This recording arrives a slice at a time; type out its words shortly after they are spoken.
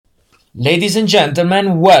Ladies and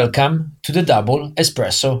gentlemen, welcome to the Double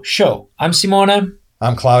Espresso Show. I'm Simone.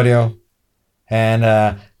 I'm Claudio.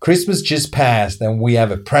 And Christmas just passed, and we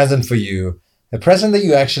have a present for you. A present that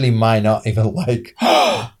you actually might not even like.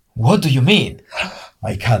 What do you mean?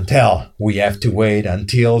 I can't tell. We have to wait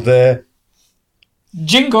until the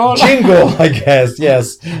Jingle! I guess.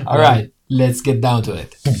 Yes. All right, let's get down to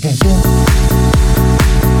it.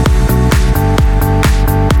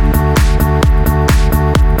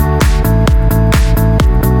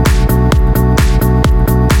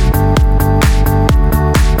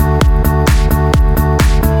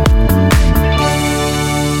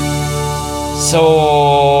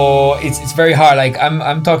 So it's very hard. Like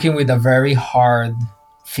I'm talking with a very hard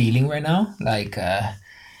feeling right now.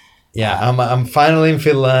 I'm finally in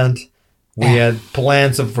Finland. We had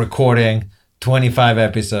plans of recording 25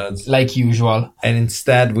 episodes. Like usual. And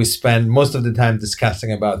instead we spend most of the time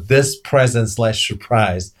discussing about this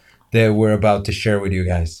present/surprise that we're about to share with you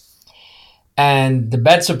guys. And the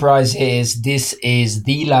bad surprise is this is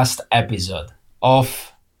the last episode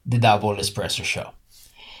of the Double Espresso Show.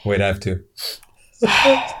 Wait, I have to.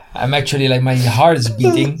 I'm actually like my heart is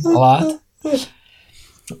beating a lot.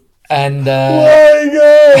 And why,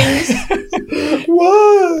 guys?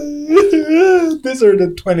 Why? These are the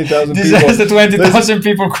 20,000 people. This is the 20,000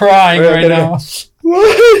 people crying right now.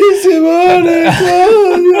 Why, Simone?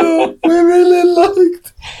 We really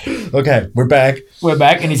liked. Okay, we're back. We're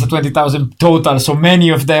back, and it's a 20,000 total. So many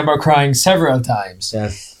of them are crying several times.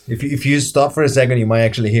 Yes. If you stop for a second, you might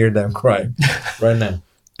actually hear them crying right now.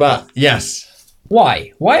 But yes.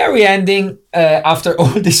 Why? Why are we ending after all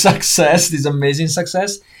this success, this amazing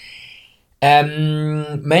success?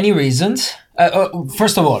 Many reasons.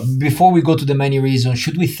 First of all, before we go to the many reasons,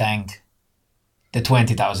 should we thank the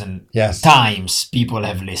 20,000 times people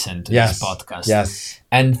have listened to this podcast? Yes.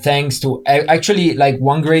 And thanks to, actually, like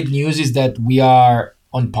one great news is that we are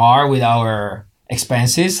on par with our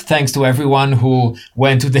expenses, thanks to everyone who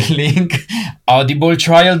went to the link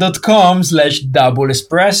audibletrial.com/double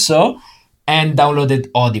espresso and downloaded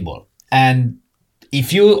Audible. And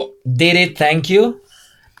if you did it, thank you.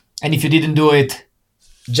 And if you didn't do it,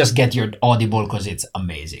 just get your Audible because it's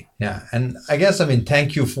amazing. Yeah. And I guess,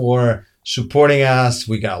 thank you for supporting us.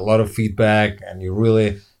 We got a lot of feedback and you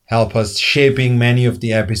really help us shaping many of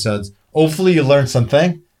the episodes. Hopefully you learned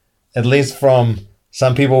something, at least from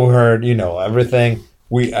some people who heard, everything.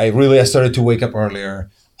 I started to wake up earlier.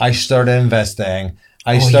 I started investing.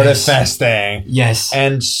 I started fasting. Yes.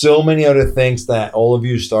 And so many other things that all of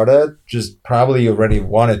you started, just probably already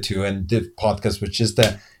wanted to and did podcast, which is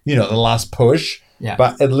the last push. Yeah.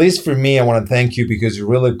 But at least for me, I want to thank you because you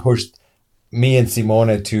really pushed me and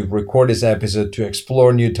Simone to record this episode, to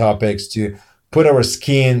explore new topics, to put our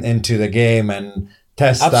skin into the game and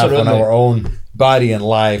test stuff on our own body and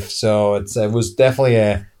life. So it was definitely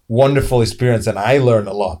a wonderful experience and I learned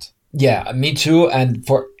a lot. Yeah, me too. And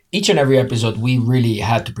for each and every episode, we really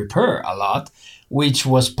had to prepare a lot, which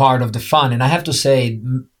was part of the fun. And I have to say,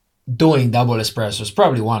 doing Double Espresso is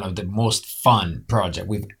probably one of the most fun projects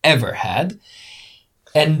we've ever had.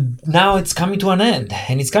 And now it's coming to an end.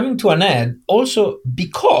 And it's coming to an end also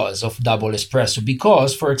because of Double Espresso.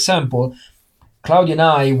 Because, for example, Claudio and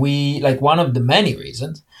I, one of the many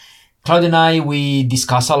reasons, Claudio and I, we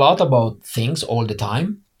discuss a lot about things all the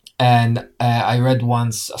time. And I read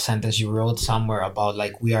once a sentence you wrote somewhere about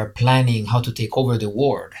we are planning how to take over the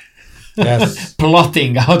world. Yes.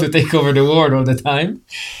 Plotting how to take over the world all the time.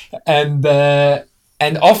 And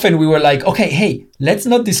often we were like, okay, hey, let's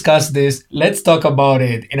not discuss this. Let's talk about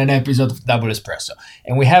it in an episode of Double Espresso.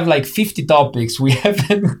 And we have 50 topics we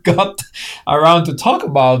haven't got around to talk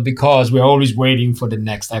about because we're always waiting for the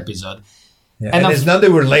next episode. Yeah, and it's not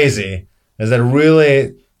that we're lazy. It's that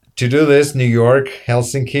really... to do this, New York,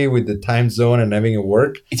 Helsinki, with the time zone and having it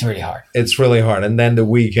work, it's really hard. It's really hard. And then the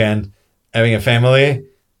weekend, having a family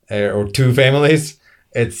or two families,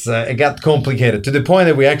 it got complicated to the point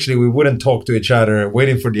that we wouldn't talk to each other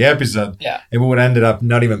waiting for the episode. Yeah. And we would ended up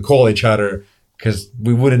not even call each other because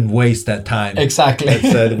we wouldn't waste that time. Exactly.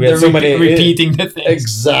 We had so many repeating the things.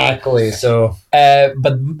 Exactly. So,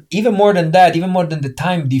 but even more than that, even more than the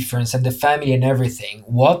time difference and the family and everything,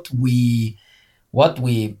 what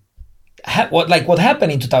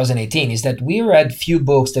happened in 2018 is that we read few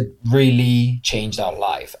books that really changed our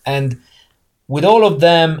life. And with all of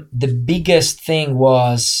them, the biggest thing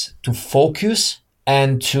was to focus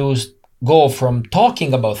and to go from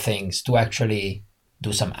talking about things to actually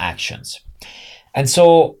do some actions. And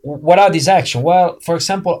so what are these actions? Well, for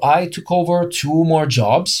example, I took over 2 more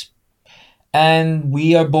jobs and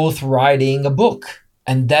we are both writing a book.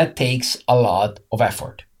 And that takes a lot of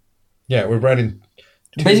effort. Yeah, we're writing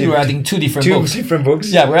basically we're writing two different two books. different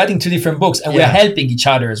books. Yeah, we're writing two different books, and we're helping each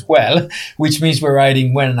other as well, which means we're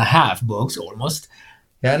writing 1.5 books almost.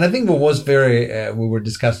 Yeah, and I think what was very, we were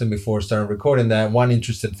discussing before starting recording that one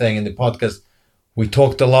interesting thing in the podcast, we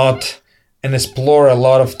talked a lot and explore a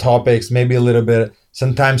lot of topics, maybe a little bit,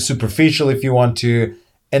 sometimes superficial if you want to.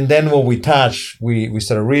 And then what we touched, we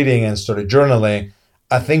started reading and started journaling.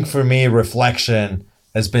 I think for me, reflection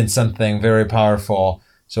has been something very powerful.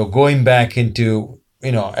 So going back into,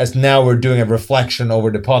 as now we're doing a reflection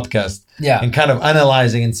over the podcast and kind of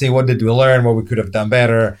analyzing and seeing what did we learn, what we could have done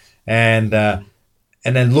better. And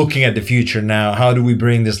then looking at the future now, how do we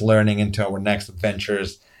bring this learning into our next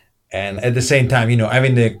adventures? And at the same time,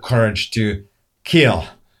 having the courage to kill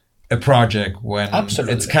a project when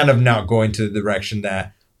it's kind of not going to the direction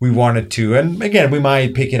that we wanted to. And again, we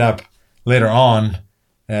might pick it up later on.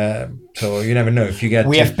 So you never know if you get.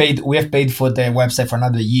 We have paid for the website for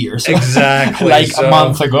another year. So exactly, a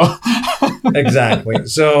month ago. Exactly.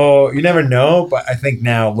 So you never know, but I think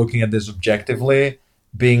now looking at this objectively,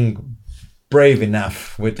 being brave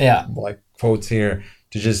enough with like quotes here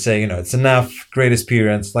to just say, it's enough, great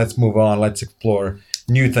experience, let's move on, let's explore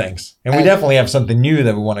new things. And we definitely have something new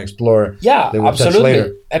that we want to explore. Yeah,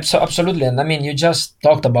 absolutely. Absolutely. And I mean, you just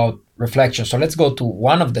talked about reflection. So let's go to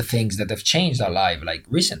one of the things that have changed our life like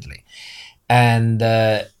recently. And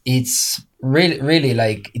it's really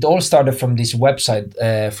like, it all started from this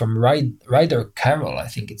website from Ryder Carroll, I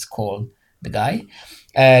think it's called, the guy.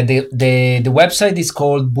 The website is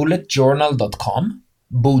called bulletjournal.com,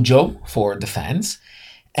 Bujo for the fans.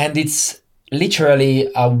 And it's literally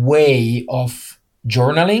a way of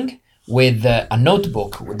journaling with a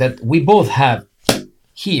notebook that we both have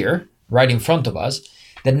here right in front of us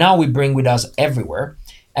that now we bring with us everywhere.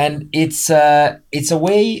 And it's a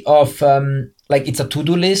way of it's a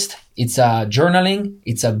to-do list, it's a journaling,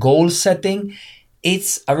 it's a goal setting,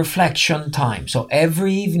 it's a reflection time. So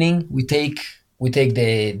every evening we take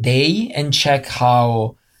the day and check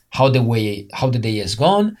how the day has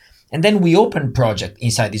gone. And then we open project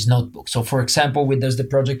inside this notebook. So for example, there's the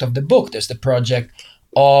project of the book. There's the project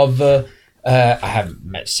of, I have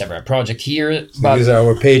several projects here. But these are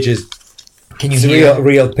our pages. Can you hear?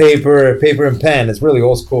 Real paper and pen. It's really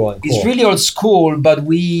old school and cool. It's really old school, but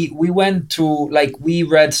we went to, we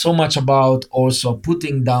read so much about also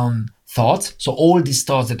putting down thoughts. So all these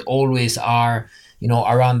thoughts that always are,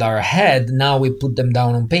 around our head, now we put them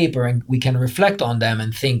down on paper and we can reflect on them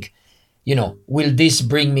and think, will this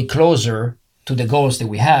bring me closer to the goals that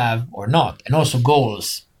we have or not? And also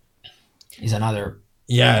goals is another.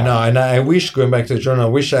 Yeah, no, and I wish, going back to the journal, I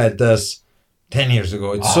wish I had this 10 years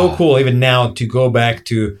ago. It's so cool even now to go back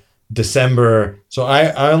to December. So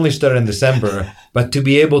I only started in December, but to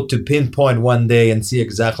be able to pinpoint one day and see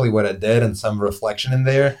exactly what I did and some reflection in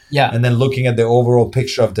there. Yeah. And then looking at the overall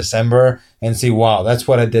picture of December and see, wow, that's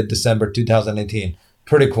what I did December 2018.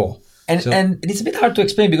 Pretty cool. And it's a bit hard to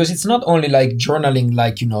explain because it's not only like journaling,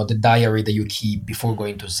 the diary that you keep before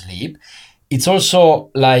going to sleep. It's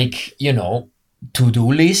also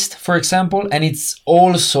to-do list, for example. And it's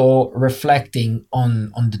also reflecting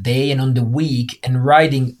on the day and on the week and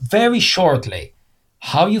writing very shortly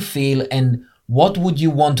how you feel and what would you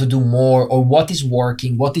want to do more or what is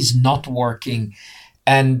working, what is not working.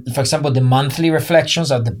 And for example, the monthly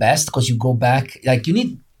reflections are the best because you go back, you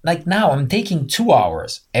need. Like now, I'm taking 2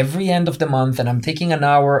 hours every end of the month, and I'm taking an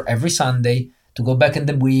hour every Sunday to go back in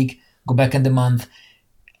the week, go back in the month,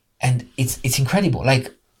 and it's incredible.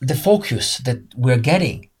 Like the focus that we're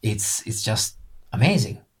getting, it's just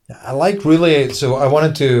amazing. I so I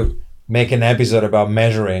wanted to make an episode about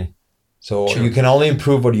measuring. So you can only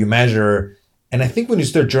improve what you measure. And I think when you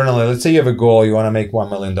start journaling, let's say you have a goal, you want to make $1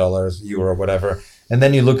 million, euro, whatever, and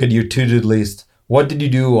then you look at your to-do list. What did you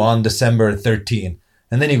do on December 13?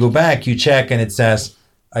 And then you go back, you check, and it says,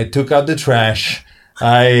 I took out the trash,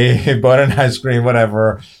 I bought an ice cream,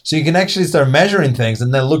 whatever. So you can actually start measuring things.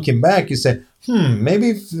 And then looking back, you say, maybe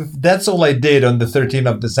if that's all I did on the 13th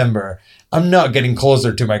of December, I'm not getting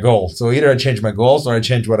closer to my goal. So either I change my goals or I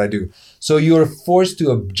change what I do. So you're forced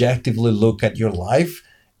to objectively look at your life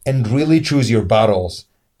and really choose your battles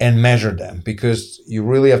and measure them because you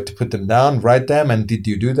really have to put them down, write them, and did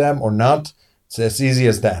you do them or not? It's as easy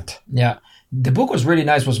as that. Yeah. The book was really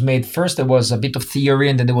nice. Was made first. There was a bit of theory,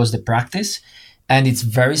 and then there was the practice. And it's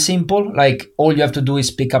very simple. Like all you have to do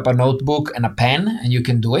is pick up a notebook and a pen, and you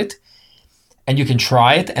can do it. And you can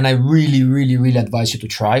try it. And I really, really, really advise you to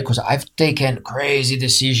try because I've taken crazy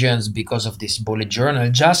decisions because of this bullet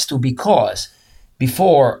journal. Because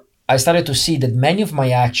before I started to see that many of my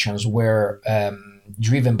actions were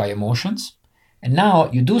driven by emotions, and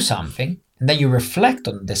now you do something, and then you reflect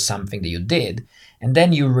on this something that you did. and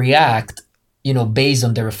then you react, based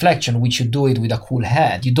on the reflection, which you do it with a cool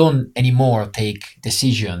head. You don't anymore take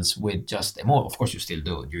decisions with just emotion. Of course, you still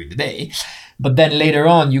do during the day, but then later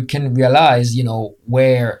on, you can realize,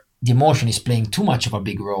 where the emotion is playing too much of a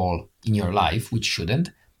big role in your life, which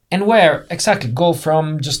shouldn't, and where exactly go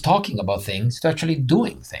from just talking about things to actually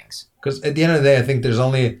doing things. Because at the end of the day, I think there's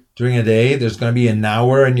only during a day, there's going to be an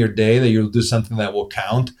hour in your day that you'll do something that will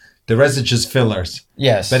count. The rest is just fillers.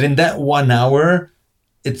 Yes. But in that 1 hour,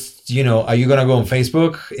 it's, are you going to go on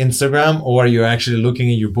Facebook, Instagram, or are you actually looking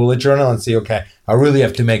at your bullet journal and say, okay, I really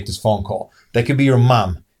have to make this phone call? That could be your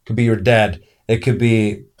mom, could be your dad. It could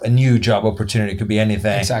be a new job opportunity. It could be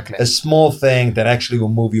anything. Exactly. A small thing that actually will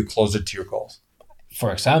move you closer to your goals.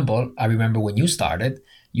 For example, I remember when you started,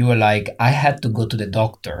 you were like, I had to go to the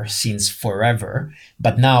doctor since forever.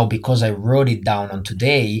 But now, because I wrote it down on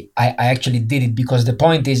today, I actually did it, because the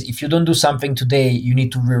point is, if you don't do something today, you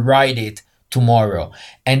need to rewrite it tomorrow.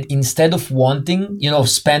 And instead of wanting,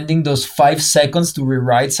 spending those 5 seconds to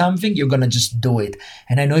rewrite something, you're going to just do it.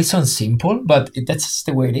 And I know it sounds simple, but that's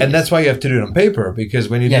the way it is. And that's why you have to do it on paper, because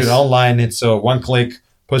when you Yes. do it online, it's one click,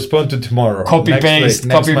 postpone to tomorrow. Copy paste.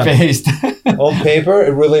 On paper,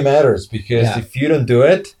 it really matters, because Yeah. if you don't do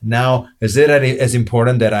it, now is it as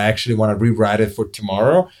important that I actually want to rewrite it for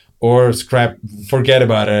tomorrow, or forget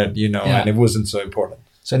about it, Yeah. and it wasn't so important.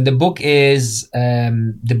 So in the book is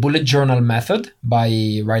The Bullet Journal Method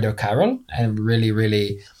by Ryder Carroll. And really,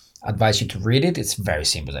 really advise you to read it. It's very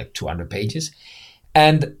simple, like 200 pages.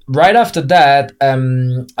 And right after that,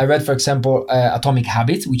 I read, for example, Atomic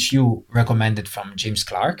Habits, which you recommended from James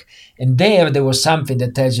Clark. And there was something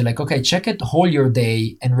that tells you, like, okay, check it, hold your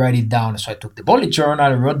day and write it down. So I took the bullet journal,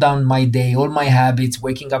 I wrote down my day, all my habits,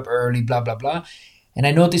 waking up early, blah, blah, blah. And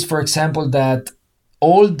I noticed, for example, that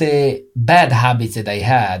all the bad habits that I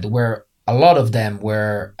had a lot of them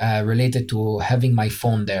were related to having my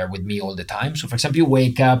phone there with me all the time. So, for example, you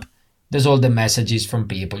wake up, there's all the messages from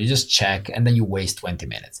people. You just check, and then you waste 20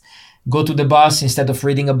 minutes. Go to the bus, instead of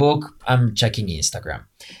reading a book, I'm checking Instagram.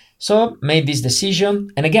 So, made this decision.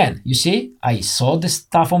 And again, you see, I saw the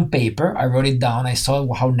stuff on paper. I wrote it down. I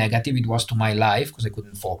saw how negative it was to my life because I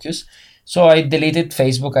couldn't focus. So, I deleted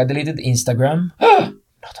Facebook. I deleted Instagram.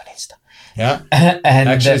 Not on Insta. Yeah. And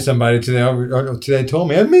Actually, somebody today told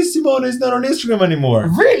me, Miss Simone is not on Instagram anymore.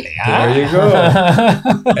 Really? There you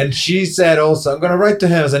go. And she said also, I'm going to write to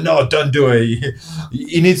him. I said, no, don't do it.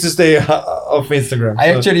 He needs to stay off Instagram.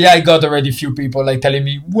 I got already a few people like telling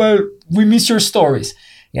me, well, we miss your stories.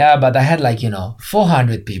 Yeah, but I had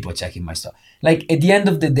 400 people checking my stuff. Like, at the end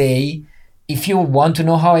of the day, if you want to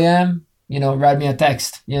know how I am, write me a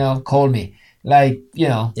text, call me.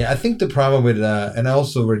 Yeah, I think the problem with, and I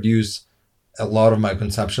also reduce a lot of my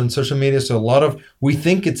consumption on social media. So we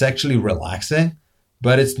think it's actually relaxing,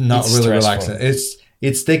 but it's not It's really stressful. relaxing.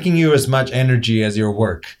 It's taking you as much energy as your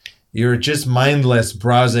work. You're just mindless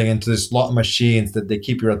browsing into the slot machines that they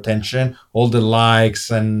keep your attention, all the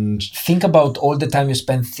likes and... Think about all the time you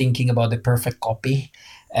spend thinking about the perfect copy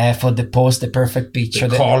for the post, the perfect picture,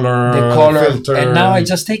 The color, filter. And now I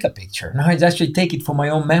just take a picture. Now I actually take it for my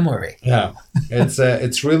own memory. Yeah,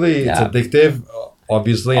 it's really Yeah. it's addictive.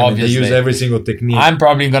 Obviously, I mean, they use every single technique. I'm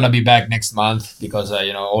probably gonna be back next month because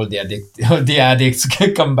all the addicts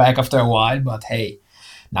can come back after a while. But hey,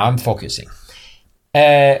 now I'm focusing.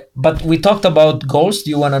 But we talked about goals. Do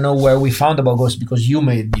you want to know where we found about goals? Because you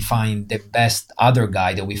made me find the best other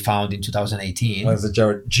guy that we found in 2018. Was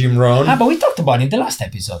it Jim Rohn? But we talked about it in the last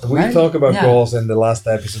episode. We right? talked about Yeah. goals in the last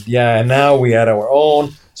episode. Yeah, and now we had our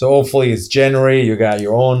own. So hopefully it's January. You got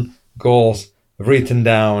your own goals written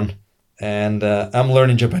down. And I'm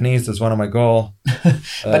learning Japanese. That's one of my goals.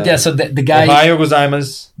 But yeah, so the guy... Ohayou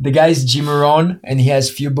gozaimasu. The guy is Jim Rohn, and he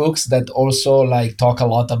has few books that also talk a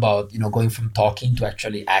lot about going from talking to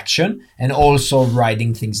actually action, and also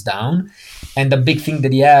writing things down. And the big thing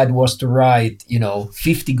that he had was to write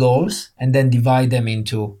 50 goals and then divide them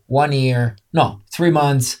into 1 year, 3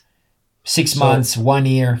 months, 6 months, 1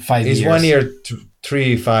 year, 5 years. It's 1 year,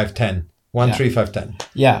 3, 5, 10. 1, Yeah. 3, 5, 10.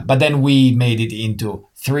 Yeah, but then we made it into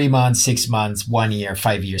 3 months, 6 months, 1 year,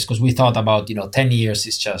 5 years, because we thought about 10 years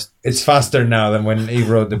is just... It's faster now than when he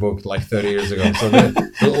wrote the book 30 years ago. So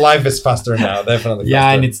the life is faster now, definitely. Yeah,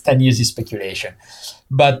 faster. and it's 10 years is speculation.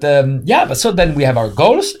 But but so then we have our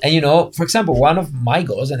goals. And, for example, one of my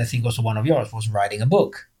goals, and I think also one of yours, was writing a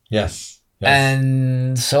book. Yes.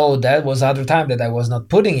 And so that was other time that I was not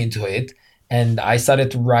putting into it. And I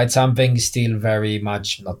started to write something still very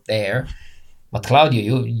much not there. But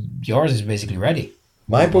Claudio, yours is basically ready.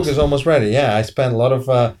 My book is almost ready. Yeah, I spent a lot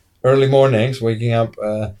of early mornings, waking up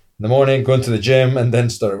in the morning, going to the gym, and then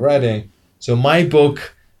started writing. So my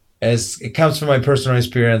book as it comes from my personal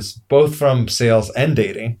experience, both from sales and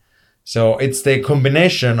dating. So it's the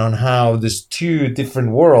combination on how these two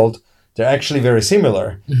different worlds, they're actually very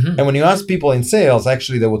similar. Mm-hmm. And when you ask people in sales,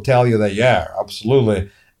 actually, they will tell you that, yeah,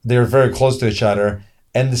 absolutely, they're very close to each other.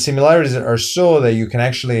 And the similarities are so that you can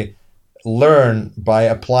actually learn by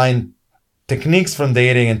applying techniques from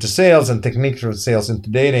dating into sales and techniques from sales into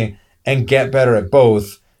dating and get better at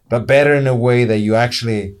both, but better in a way that you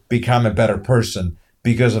actually become a better person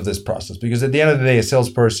because of this process. Because at the end of the day, a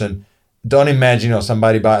salesperson, don't imagine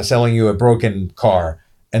somebody selling you a broken car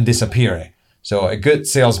and disappearing. So a good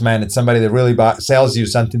salesman, it's somebody that really sells you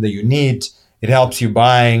something that you need. It helps you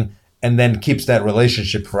buying and then keeps that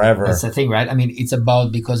relationship forever. That's the thing, right? I mean, it's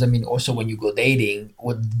about, because I mean, also when you go dating,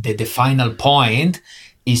 what the final point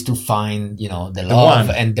is to find, the love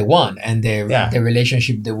one. and the one and the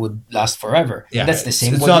relationship that would last forever. Yeah, that's the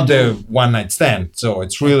same. It's not the one night stand. So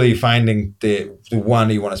it's really finding the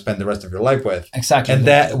one you want to spend the rest of your life with. Exactly. And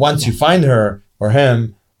that once you find her or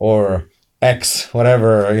him or X,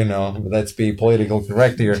 whatever, let's be politically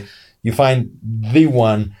correct here, you find the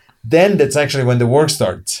one, then that's actually when the work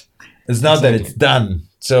starts. It's not that it's done.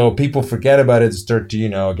 So people forget about it, start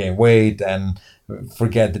to, gain weight and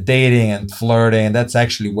forget the dating and flirting. And that's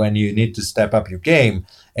actually when you need to step up your game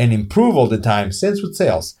and improve all the time. Since with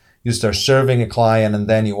sales, you start serving a client and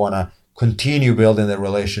then you want to continue building the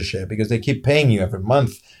relationship because they keep paying you every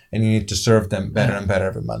month and you need to serve them better and better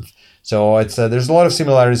every month. So it's there's a lot of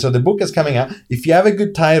similarities. So the book is coming out. If you have a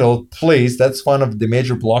good title, please, that's one of the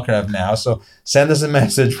major blockers I have now. So send us a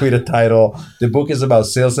message with a title. The book is about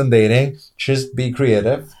sales and dating. Just be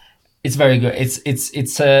creative. It's very good.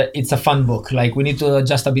 It's a fun book. Like we need to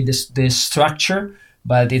adjust a bit the structure,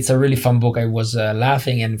 but it's a really fun book. I was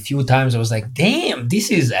laughing, and a few times I was like, "Damn, this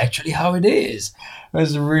is actually how it is." It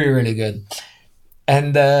was really, really good.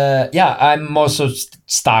 And I'm also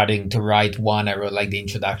starting to write one. I wrote like the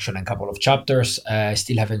introduction and a couple of chapters. I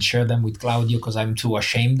still haven't shared them with Claudio because I'm too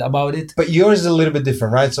ashamed about it. But yours is a little bit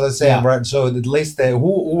different, right? So let's say I'm writing. So at least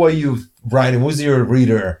who are you writing? Who's your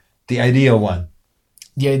reader? The ideal one.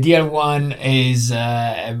 The ideal one is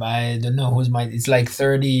I don't know who's it's like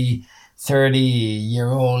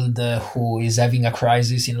 30-year-old who is having a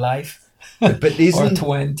crisis in life. But or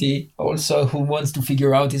 20 also who wants to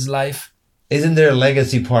figure out his life. Isn't there a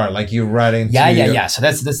legacy part, like you're writing? Yeah. So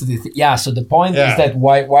that's the thing. Yeah. So the point is that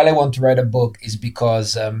while I want to write a book is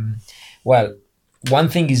because, one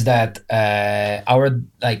thing is that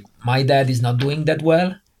my dad is not doing that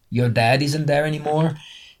well. Your dad isn't there anymore,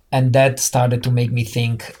 and that started to make me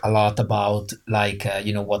think a lot about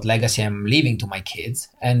what legacy I'm leaving to my kids.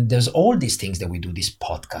 And there's all these things that we do, these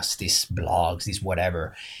podcasts, these blogs, this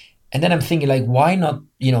whatever, and then I'm thinking like, why not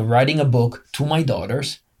writing a book to my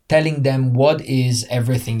daughters, telling them what is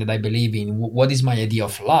everything that I believe in, what is my idea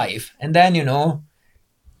of life. And then,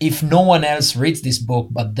 if no one else reads this book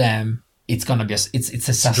but them, it's going to be it's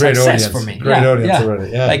a success for me. Great audience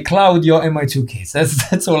already. Yeah. Like Claudio and my two kids.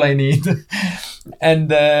 That's all I need.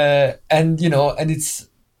 and it's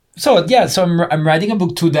so I'm writing a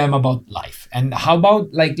book to them about life. And how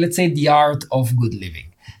about let's say the art of good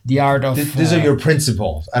living, the art of these are your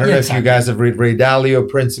principles. I don't know if you guys have read Ray Dalio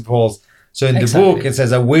Principles. So in the book, it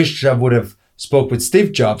says, I wish I would have spoke with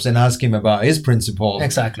Steve Jobs and asked him about his principles.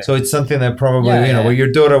 Exactly. So it's something that probably, when your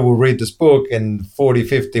daughter will read this book in 40,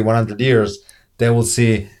 50, 100 years, they will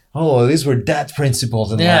see, oh, these were dad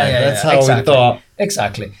principles in life. That's how we thought.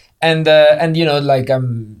 Exactly. And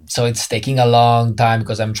so it's taking a long time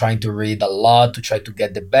because I'm trying to read a lot to try to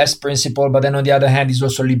get the best principle. But then on the other hand, it's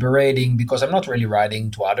also liberating because I'm not really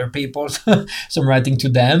writing to other people. So I'm writing to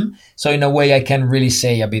them. So in a way, I can really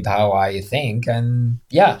say a bit how I think. And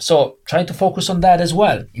so trying to focus on that as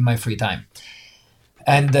well in my free time.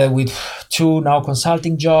 And with 2 now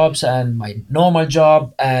consulting jobs and my normal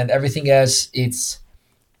job and everything else, it's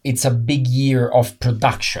a big year of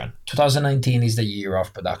production. 2019 is the year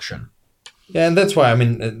of production. Yeah, and that's why,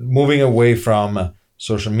 moving away from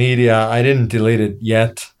social media, I didn't delete it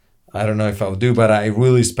yet. I don't know if I'll do, but I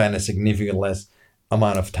really spend a significant less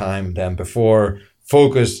amount of time than before.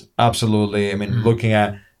 Focus, absolutely. Looking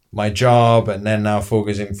at my job and then now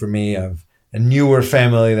focusing for me of a newer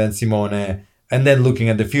family than Simone, and then looking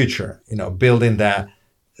at the future, building that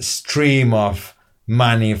stream of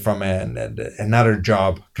money from another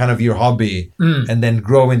job, kind of your hobby, and then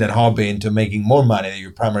growing that hobby into making more money than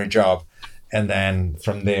your primary job. And then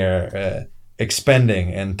from there,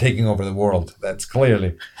 expanding and taking over the world. That's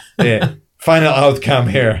clearly the final outcome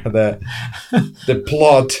here, the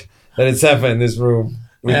plot that is happening in this room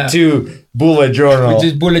with 2 bullet journals. With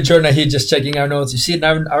this bullet journal here, just checking our notes. You see,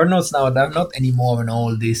 our notes now, they're not anymore in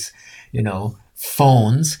all this,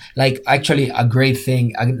 phones. Like actually a great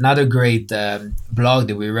thing, another great blog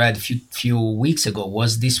that we read a few weeks ago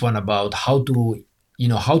was this one about how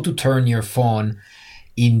to turn your phone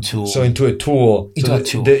into a tool. Into a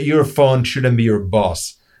tool. Your phone shouldn't be your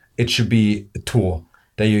boss. It should be a tool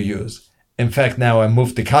that you use. In fact, now I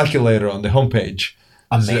moved the calculator on the homepage.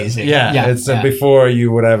 Amazing. So, before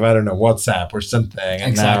you would have, I don't know, WhatsApp or something. And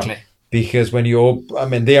exactly. Now, because when you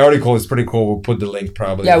the article is pretty cool. We'll put the link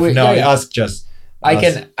probably. I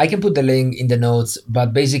can put the link in the notes,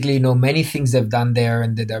 but basically, many things they've done there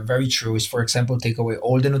and that are very true is, for example, take away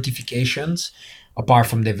all the notifications, apart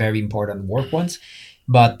from the very important work ones.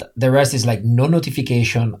 But the rest is like no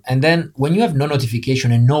notification. And then when you have no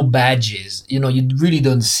notification and no badges, you really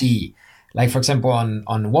don't see. Like, for example, on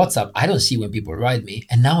WhatsApp, I don't see when people write me.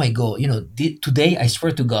 And now I go, today, I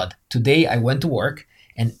swear to God, today I went to work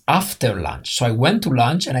and after lunch. So I went to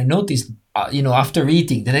lunch and I noticed, after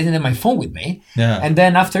eating, that I didn't have my phone with me. Yeah. And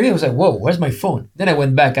then after it, I was like, whoa, where's my phone? Then I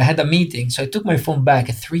went back. I had a meeting. So I took my phone back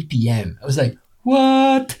at 3 p.m. I was like,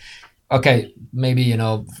 what? Okay, maybe,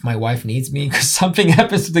 my wife needs me because something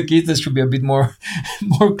happens to the kids that should be a bit more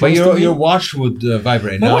close but to me. your watch would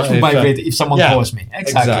vibrate. My watch would vibrate if someone calls me.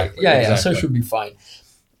 Exactly. Yeah, exactly. so it should be fine.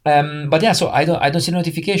 But yeah, so I don't see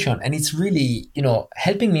notification, and it's really,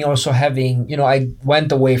 helping me also having, I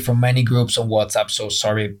went away from many groups on WhatsApp. So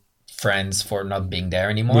sorry, friends, for not being there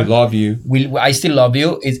anymore. We love you. I still love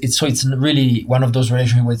you. It's really one of those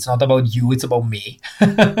relationships where it's not about you, it's about me.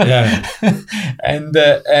 Yeah.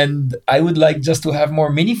 And I would like just to have more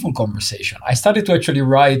meaningful conversation. I started to actually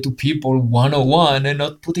write to people one-on-one and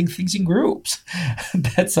not putting things in groups.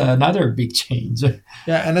 That's another big change.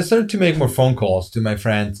 Yeah, and I started to make more phone calls to my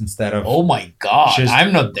friends instead of. Oh my God,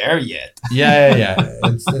 I'm not there yet. Yeah.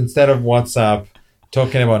 Instead of WhatsApp.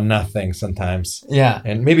 Talking about nothing sometimes. Yeah.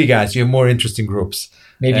 And maybe, guys, you have more interesting groups.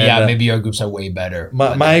 Maybe your groups are way better.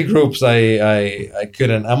 My groups, I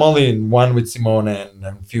couldn't. I'm only in one with Simone and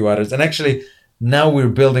a few others. And actually, now we're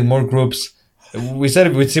building more groups. We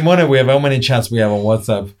said with Simone, we have how many chats we have on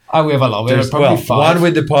WhatsApp? We have a lot. We have probably 5. One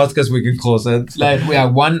with the podcast, we can close it. Like we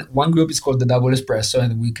have one group is called the Double Espresso,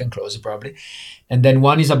 and we can close it probably. And then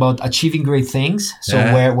one is about achieving great things. So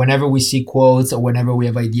where whenever we see quotes or whenever we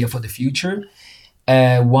have idea for the future.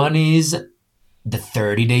 One is the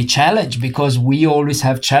 30-day challenge, because we always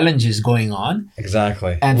have challenges going on.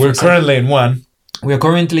 Exactly. And we're currently in one. We're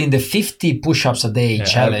currently in the 50 push-ups a day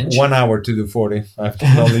challenge. 1 hour to do 40. I've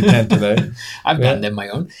done only 10 today. I've done them my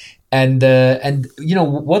own. And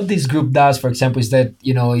what this group does, for example, is that,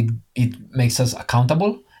 it makes us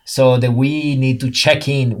accountable. So that we need to check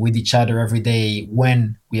in with each other every day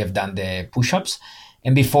when we have done the push-ups.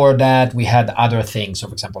 And before that, we had other things. So,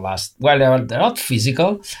 for example, they're not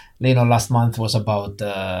physical. Last month was about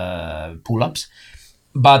pull-ups.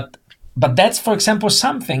 But that's, for example,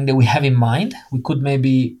 something that we have in mind. We could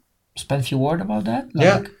maybe spend a few words about that.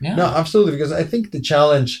 No, absolutely. Because I think the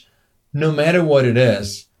challenge, no matter what it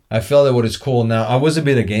is, I feel that what is cool now, I was a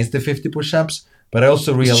bit against the 50 push-ups, but I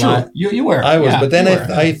also realized... You were. I was. But then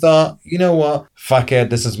I thought, you know what? Fuck it.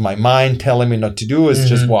 This is my mind telling me not to do. It's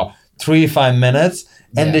just, 3-5 minutes.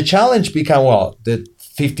 And the challenge become, the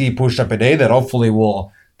 50 push-up a day that hopefully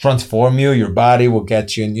will transform you. Your body will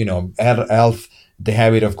get you in, health, the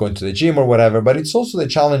habit of going to the gym or whatever. But it's also the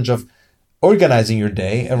challenge of organizing your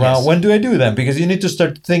day around when do I do them? Because you need to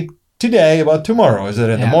start to think today about tomorrow. Is it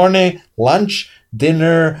in the morning, lunch,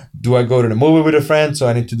 dinner? Do I go to the movie with a friend? So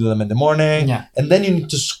I need to do them in the morning. Yeah. And then you need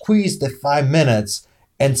to squeeze the 5 minutes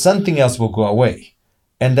and something else will go away.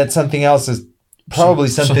 And that something else is probably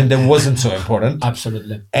something that wasn't so important.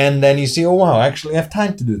 Absolutely. And then you see, oh, wow, I actually have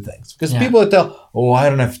time to do things. Because people tell, oh, I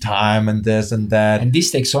don't have time and this and that. And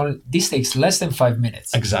this takes less than 5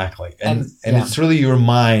 minutes. Exactly. And it's really your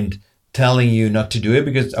mind telling you not to do it,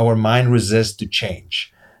 because our mind resists to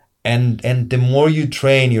change. And the more you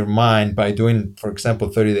train your mind by doing, for example,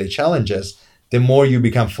 30-day challenges, the more you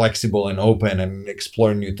become flexible and open and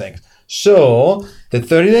explore new things. So the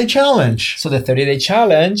 30-day challenge. So the 30-day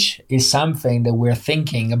challenge is something that we're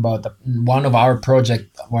thinking about. One of our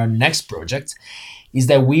next projects is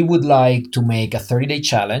that we would like to make a 30-day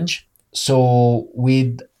challenge. So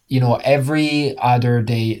with, every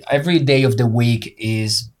day of the week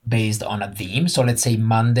is based on a theme. So let's say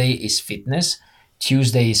Monday is fitness,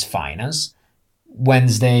 Tuesday is finance,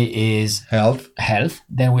 Wednesday is health.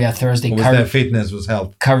 Then we have Thursday fitness was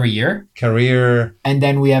health. Career. And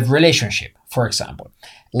then we have relationship, for example.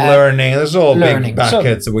 Learning. There's all big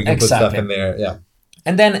buckets that we can put stuff in there. Yeah.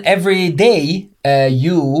 And then every day,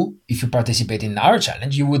 if you participate in our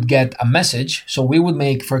challenge, you would get a message. So we would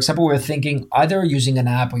make, for example, we're thinking either using an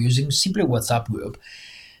app or using simply WhatsApp group.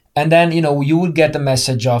 And then, you will get the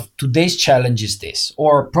message of today's challenge is this,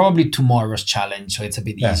 or probably tomorrow's challenge. So it's a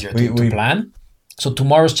bit easier to plan. So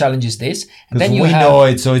tomorrow's challenge is this. And then we know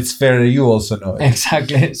it, so it's fair that you also know it.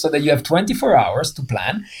 Exactly. So that you have 24 hours to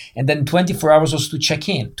plan, and then 24 hours also to check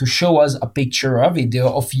in, to show us a picture or a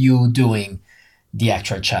video of you doing the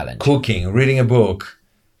actual challenge. Cooking, reading a book,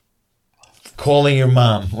 calling your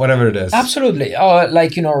mom, whatever it is. Absolutely.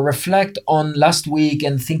 Reflect on last week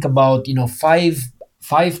and think about,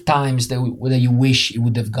 five times that you wish it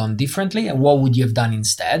would have gone differently, and what would you have done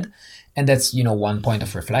instead. And that's, one point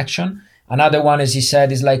of reflection. Another one, as you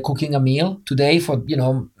said, is like cooking a meal. Today, for,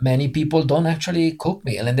 many people don't actually cook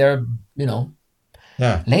meal, and they're,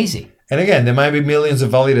 lazy. And again, there might be millions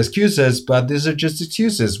of valid excuses, but these are just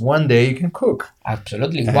excuses. One day you can cook.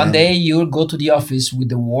 Absolutely. One day you'll go to the office with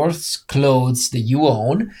the worst clothes that you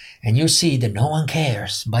own, and you'll see that no one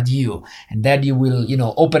cares but you. And then you will,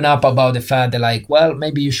 open up about the fact that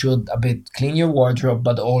maybe you should a bit clean your wardrobe,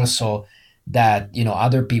 but also that,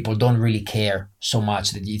 other people don't really care so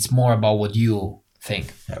much, that it's more about what you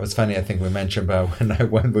think. It was funny. I think we mentioned about when I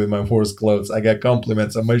went with my worst clothes, I got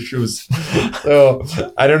compliments on my shoes. So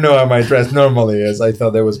I don't know how my dress normally is. I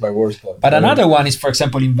thought that was my worst clothes. But another one is, for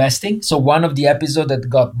example, investing. So one of the episodes that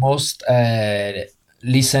got most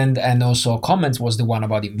listened and also comments was the one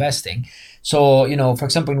about investing. So, for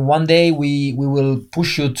example, in one day, we will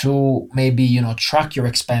push you to maybe, track your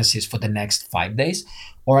expenses for the next 5 days.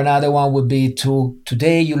 Or another one would be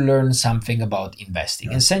today you learn something about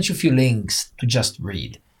investing, and send you a few links to just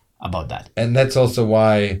read about that. And that's also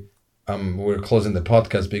why we're closing the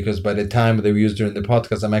podcast, because by the time that we use during the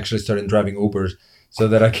podcast, I'm actually starting driving Ubers so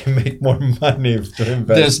that I can make more money to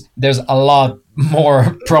invest. There's a lot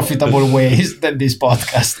more profitable ways than this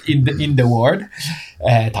podcast in the world,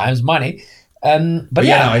 times money. But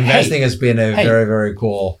investing has been a very, very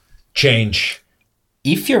cool change.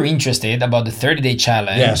 If you're interested about the 30-day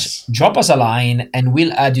challenge, yes, drop us a line and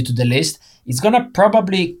we'll add you to the list. It's going to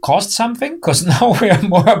probably cost something, because now we are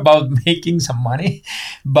more about making some money.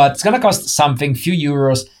 But it's going to cost something, few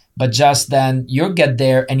euros. But just then you'll get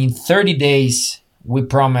there. And in 30 days, we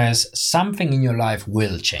promise something in your life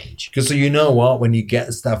will change. Because you know what? When you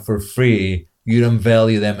get stuff for free, you don't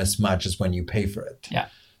value them as much as when you pay for it. Yeah.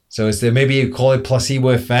 So it's maybe you call it placebo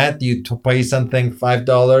effect. You pay something $5,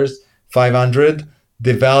 $500.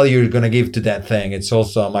 The value you're going to give to that thing, it's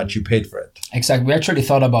also how much you paid for it. Exactly. We actually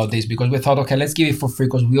thought about this because we thought, okay, let's give it for free,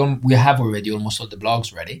 because we have already almost all the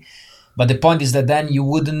blogs ready. But the point is that then you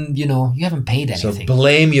wouldn't, you haven't paid anything. So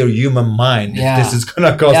blame your human mind if this is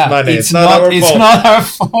going to cost money. It's not our fault. It's not our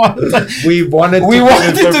fault. we wanted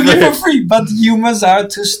to give for free, but humans are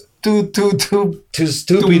too stupid to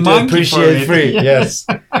appreciate free. Yes.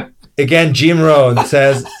 Again, Jim Rohn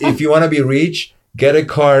says, if you want to be rich, get a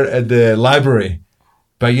card at the library.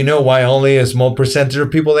 But you know why only a small percentage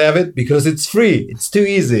of people have it? Because it's free. It's too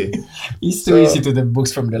easy. It's too easy to the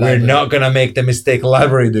books from the library. We're not going to make the mistake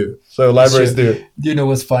libraries do. So libraries do. Do you know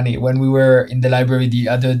what's funny? When we were in the library the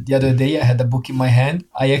other day, I had a book in my hand.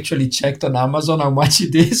 I actually checked on Amazon how much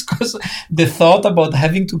it is, because the thought about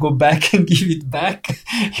having to go back and give it back,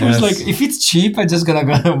 it was like, if it's cheap, I'm just going to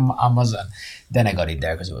go to Amazon. Then I got it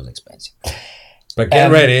there because it was expensive. But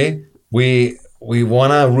get ready. We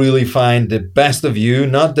want to really find the best of you,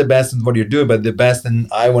 not the best in what you're doing, but the best in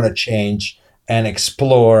I want to change and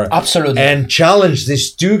explore. Absolutely. And challenge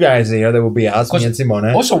these two guys here. That will be us, me and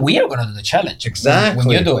Simone. Also, we are going to do the challenge. Exactly.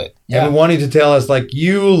 When you do it. Yeah. And we want you to tell us,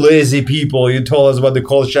 you lazy people, you told us about the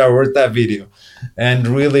cold shower. Where's that video? And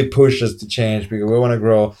really push us to change, because we want to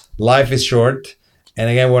grow. Life is short. And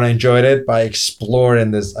again, we want to enjoy it by exploring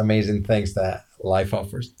these amazing things that life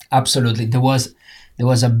offers. Absolutely. There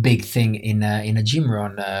was a big thing in a Jim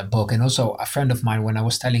Rohn book, and also a friend of mine, when I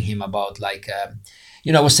was telling him about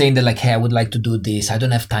I was saying that hey, I would like to do this, I don't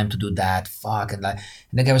have time to do that, and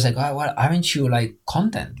the guy was like, oh, well, aren't you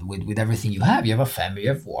content with everything you have? You have a family, you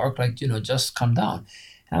have work, just calm down.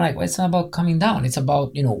 And I'm like, well, it's not about coming down. It's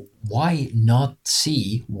about, why not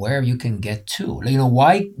see where you can get to?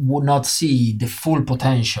 Why would not see the full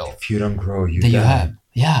potential? If you don't grow, you have.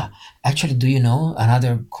 Yeah. Actually, do you know,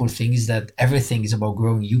 another cool thing is that everything is about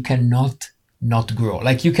growing. You cannot not grow.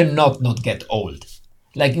 You cannot not get old.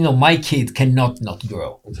 My kid cannot not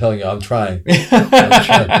grow. I'm telling you, I'm trying.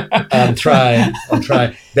 I'm trying.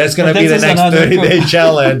 That's going to be the next 30-day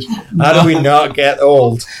challenge. How do we not get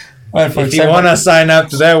old? Well, if you want to sign up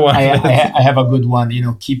to that one. I have a good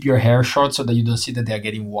one. Keep your hair short so that you don't see that they are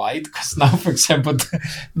getting white. Because now, for example,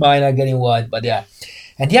 mine are getting white. But yeah.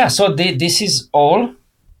 And yeah, so this is all.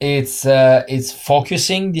 It's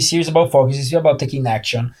focusing. This series is about focus. It's about taking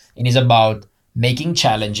action. And it's about making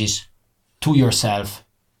challenges to yourself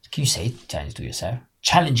Can you say challenge to yourself?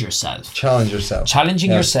 Challenge yourself. Challenge yourself.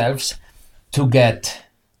 Challenging yourselves to get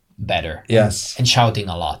better. Yes. And shouting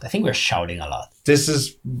a lot. I think we're shouting a lot. This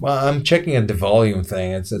is, I'm checking at the volume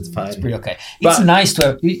thing. It's fine. It's pretty okay. It's nice to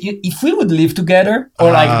have, if we would live together,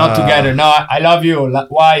 or like not together. No, I love you,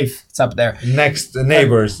 wife. It's up there. Next,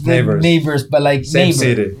 neighbors, but like same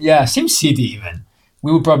city. Yeah, same city even.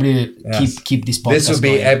 We would probably keep this podcast. This would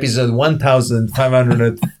be going. episode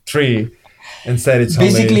 1503. Instead, it's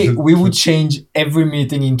basically only we would change every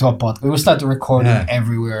meeting into a podcast. We would start recording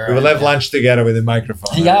everywhere. We will have lunch together with a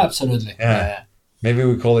microphone. Yeah, absolutely. Yeah. Maybe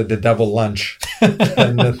we call it the double lunch.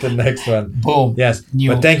 And not the next one. Boom. Yes.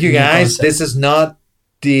 But thank you guys. This is not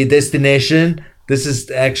the destination. This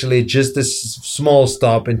is actually just a small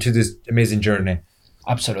stop into this amazing journey.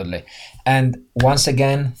 Absolutely. And once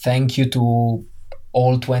again, thank you to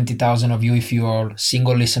all 20,000 of you. If you are a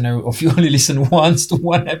single listener, or if you only listen once to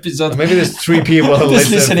one episode. Or maybe there's 3 people who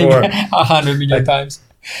listen for 100 million times.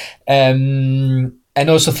 And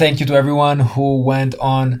also thank you to everyone who went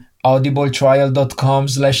on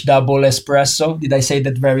audibletrial.com/double espresso. Did I say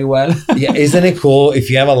that very well? Yeah, isn't it cool? If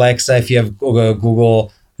you have Alexa, if you have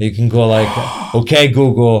Google, you can go like, okay,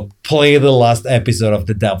 Google, play the last episode of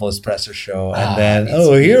the Double Espresso Show. And then,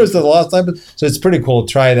 here's the last episode. So it's pretty cool.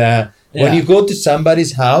 Try that. Yeah. When you go to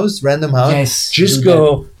somebody's house, random house, just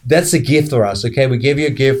go. That's a gift for us, okay? We gave you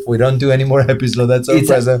a gift. We don't do any more episodes. That's our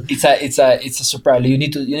present. It's a surprise. You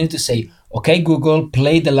need to say, okay, Google,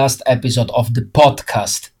 play the last episode of the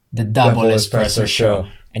podcast, the Double Espresso Show,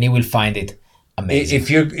 and you will find it amazing. If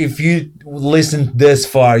you listen this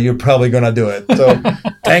far, you're probably gonna do it. So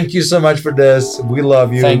thank you so much for this. We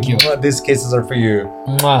love you. Thank you. These kisses are for you.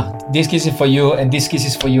 This kiss is for you, and this kiss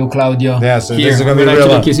is for you, Claudio. Yeah, so this is gonna be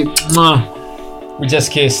real. Kiss you. We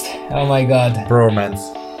just kissed. Oh my God. Bromance.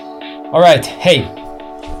 All right. Hey,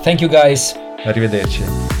 thank you guys. Arrivederci. È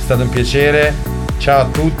stato un piacere. Ciao a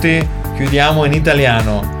tutti. Chiudiamo in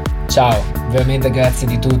italiano. Ciao, veramente grazie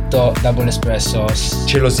di tutto, Double Espresso.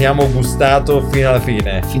 Ce lo siamo gustato fino alla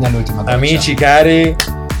fine. Fino all'ultima goccia. Amici cari,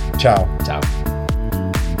 ciao. Ciao.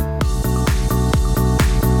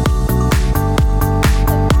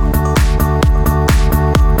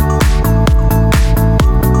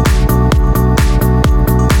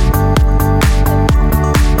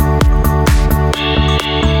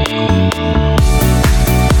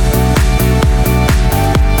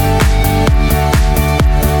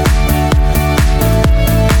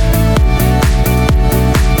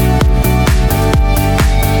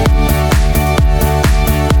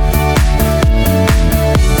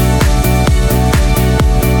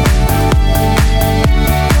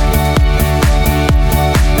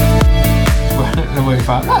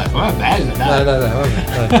 Va bello, dai. Dai,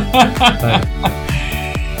 vabbè.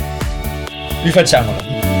 Rifacciamolo.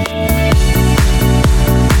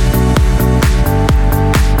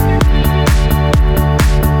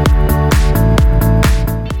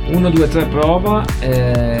 1, 2, 3 prova.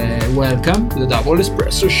 Welcome to the Double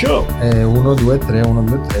Espresso Show. 1, 2, 3, 1,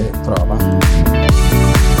 2, 3 prova.